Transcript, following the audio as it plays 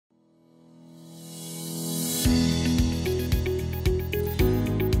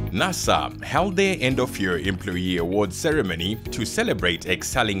NSSA held their end-of-year employee award ceremony to celebrate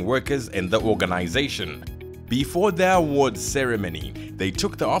excelling workers in the organization. Before the awards ceremony, they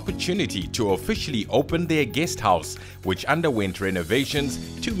took the opportunity to officially open their guest house, which underwent renovations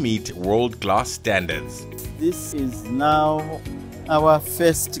to meet world-class standards. This is now our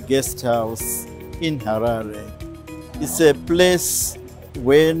first guest house in Harare. It's a place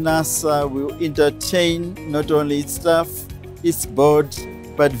where NSSA will entertain not only its staff, its board,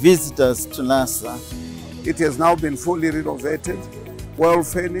 but visitors to NSSA. It has now been fully renovated, well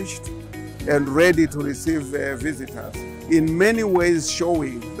furnished, and ready to receive visitors. In many ways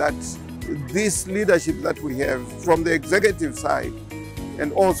showing that this leadership that we have from the executive side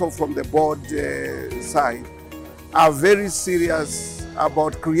and also from the board side are very serious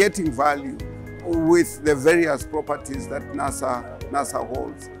about creating value with the various properties that NSSA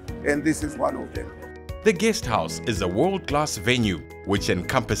holds, and this is one of them. The guest house is a world-class venue which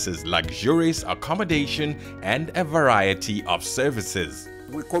encompasses luxurious accommodation and a variety of services.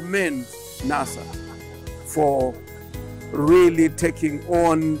 We commend NSSA for really taking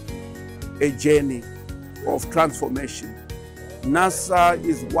on a journey of transformation. NSSA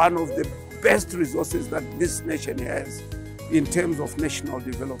is one of the best resources that this nation has in terms of national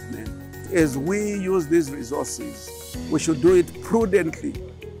development. As we use these resources, we should do it prudently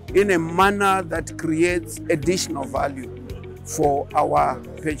in a manner that creates additional value for our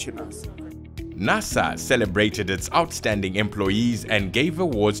pensioners. NSSA celebrated its outstanding employees and gave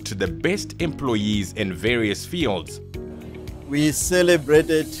awards to the best employees in various fields. We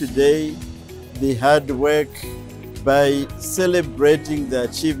celebrated today the hard work by celebrating the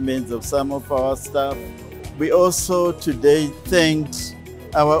achievements of some of our staff. We also today thanked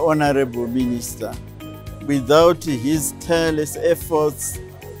our Honorable Minister. Without his tireless efforts,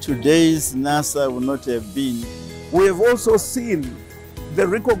 today's NSSA would not have been. We have also seen the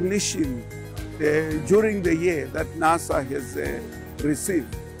recognition during the year that NSSA has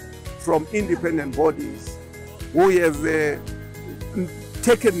received from independent bodies who have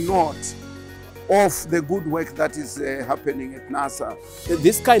taken note of the good work that is happening at NSSA.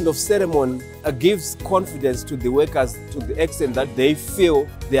 This kind of ceremony gives confidence to the workers to the extent that they feel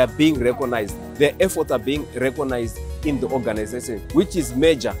they are being recognized. Their efforts are being recognized in the organization, which is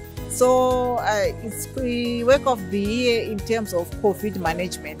major. So it's the work of the year in terms of COVID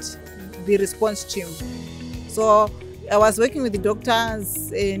management, the response team. So I was working with the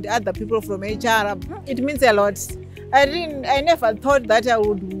doctors and other people from HR. It means a lot. I never thought that I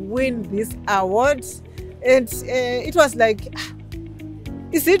would win this award, and it was like,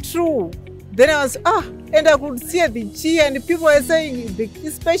 is it true? Then I was, and I could see the cheer, and people were saying,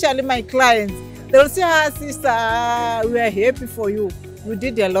 especially my clients, they would say, sister, we are happy for you. You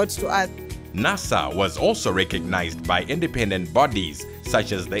did a lot to us. NSSA was also recognized by independent bodies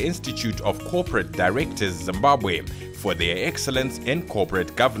such as the Institute of Corporate Directors Zimbabwe for their excellence in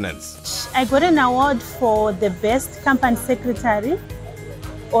corporate governance. I got an award for the best company secretary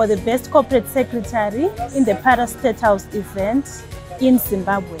or the best corporate secretary in the Para State House event in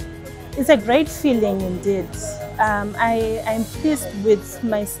Zimbabwe. It's a great feeling indeed. I'm pleased with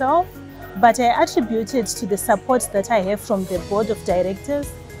myself, but I attribute it to the support that I have from the board of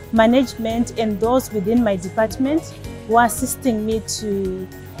directors, management, and those within my department who are assisting me to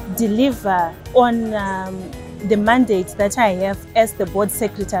deliver on the mandate that I have as the board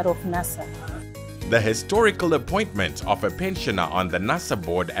secretary of NSSA. The historical appointment of a pensioner on the NSSA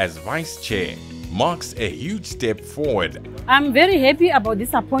board as vice chair marks a huge step forward. I'm very happy about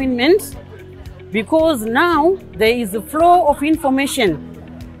this appointment because now there is a flow of information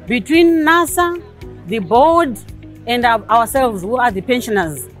between NSSA, the board, and ourselves, who are the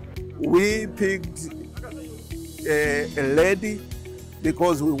pensioners. We picked a lady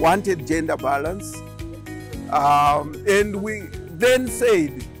because we wanted gender balance, and we then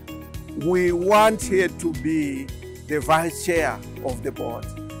said we want her to be the vice chair of the board.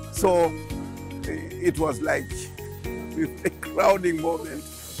 So it was like a crowning moment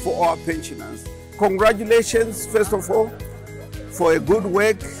for our pensioners. Congratulations, first of all, for a good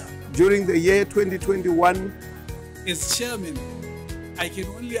work during the year 2021. As chairman, I can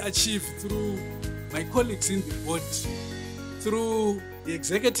only achieve through my colleagues in the board, through the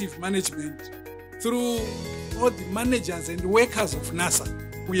executive management, through all the managers and workers of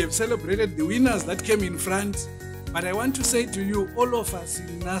NSSA. We have celebrated the winners that came in front, but I want to say to you, all of us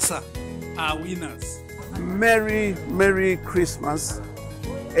in NSSA are winners. Merry Christmas,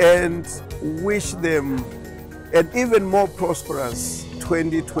 and wish them an even more prosperous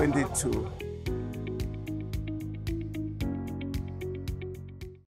 2022.